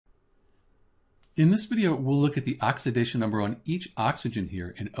In this video, we'll look at the oxidation number on each oxygen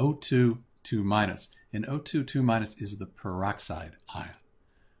here in O2, 2-. And O2, 2- is the peroxide ion.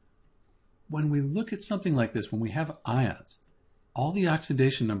 When we look at something like this, when we have ions, all the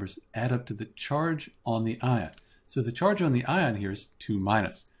oxidation numbers add up to the charge on the ion. So the charge on the ion here is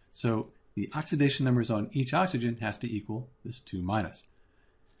 2-. So the oxidation numbers on each oxygen has to equal this 2-.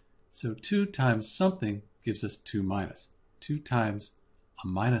 So 2 times something gives us 2-. 2 times a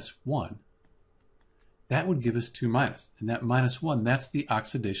 -1, that would give us 2-. And that -1, that's the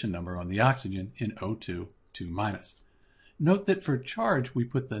oxidation number on the oxygen in O2, 2-. Note that for charge, we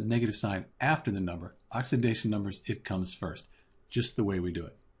put the negative sign after the number. Oxidation numbers, it comes first, just the way we do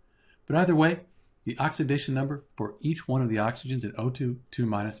it. But either way, the oxidation number for each one of the oxygens in O2,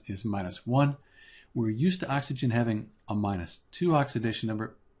 2- is -1. We're used to oxygen having a -2 oxidation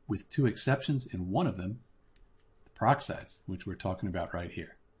number with two exceptions, and one of them, the peroxides, which we're talking about right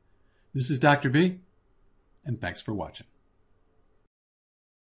here. This is Dr. B, and thanks for watching.